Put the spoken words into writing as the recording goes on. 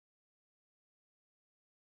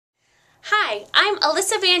Hi, I'm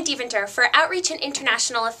Alyssa Van Deventer for Outreach and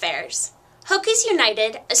International Affairs. Hokies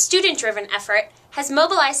United, a student-driven effort, has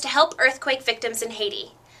mobilized to help earthquake victims in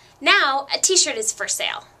Haiti. Now, a t-shirt is for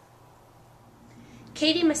sale.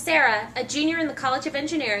 Katie Macera, a junior in the College of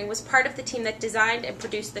Engineering, was part of the team that designed and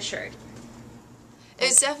produced the shirt. It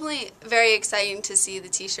was definitely very exciting to see the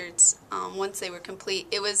t-shirts once they were complete.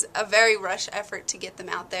 It was a very rush effort to get them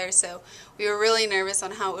out there, so we were really nervous on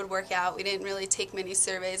how it would work out. We didn't really take many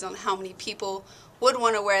surveys on how many people would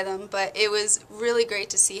want to wear them, but it was really great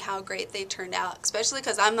to see how great they turned out, especially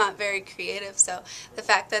because I'm not very creative, so the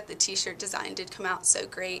fact that the t-shirt design did come out so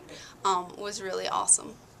great was really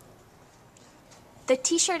awesome. The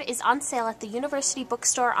t-shirt is on sale at the University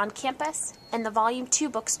Bookstore on campus and the Volume 2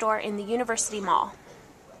 bookstore in the University Mall.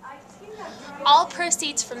 All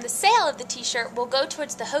proceeds from the sale of the t-shirt will go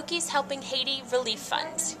towards the Hokies Helping Haiti Relief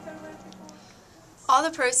Fund. All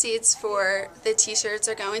the proceeds for the t-shirts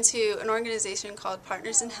are going to an organization called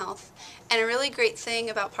Partners in Health, and a really great thing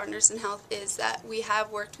about Partners in Health is that we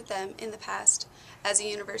have worked with them in the past as a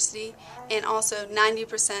university, and also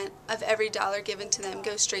 90% of every dollar given to them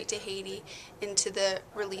goes straight to Haiti into the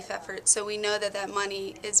relief effort, so we know that that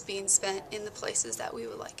money is being spent in the places that we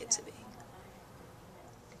would like it to be.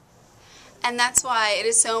 And that's why it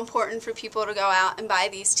is so important for people to go out and buy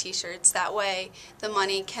these t-shirts. That way the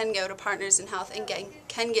money can go to Partners in Health and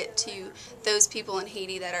can get to those people in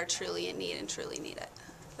Haiti that are truly in need and truly need it,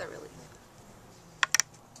 the relief.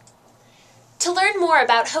 To learn more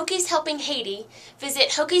about Hokies Helping Haiti, visit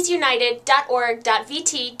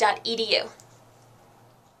hokiesunited.org.vt.edu.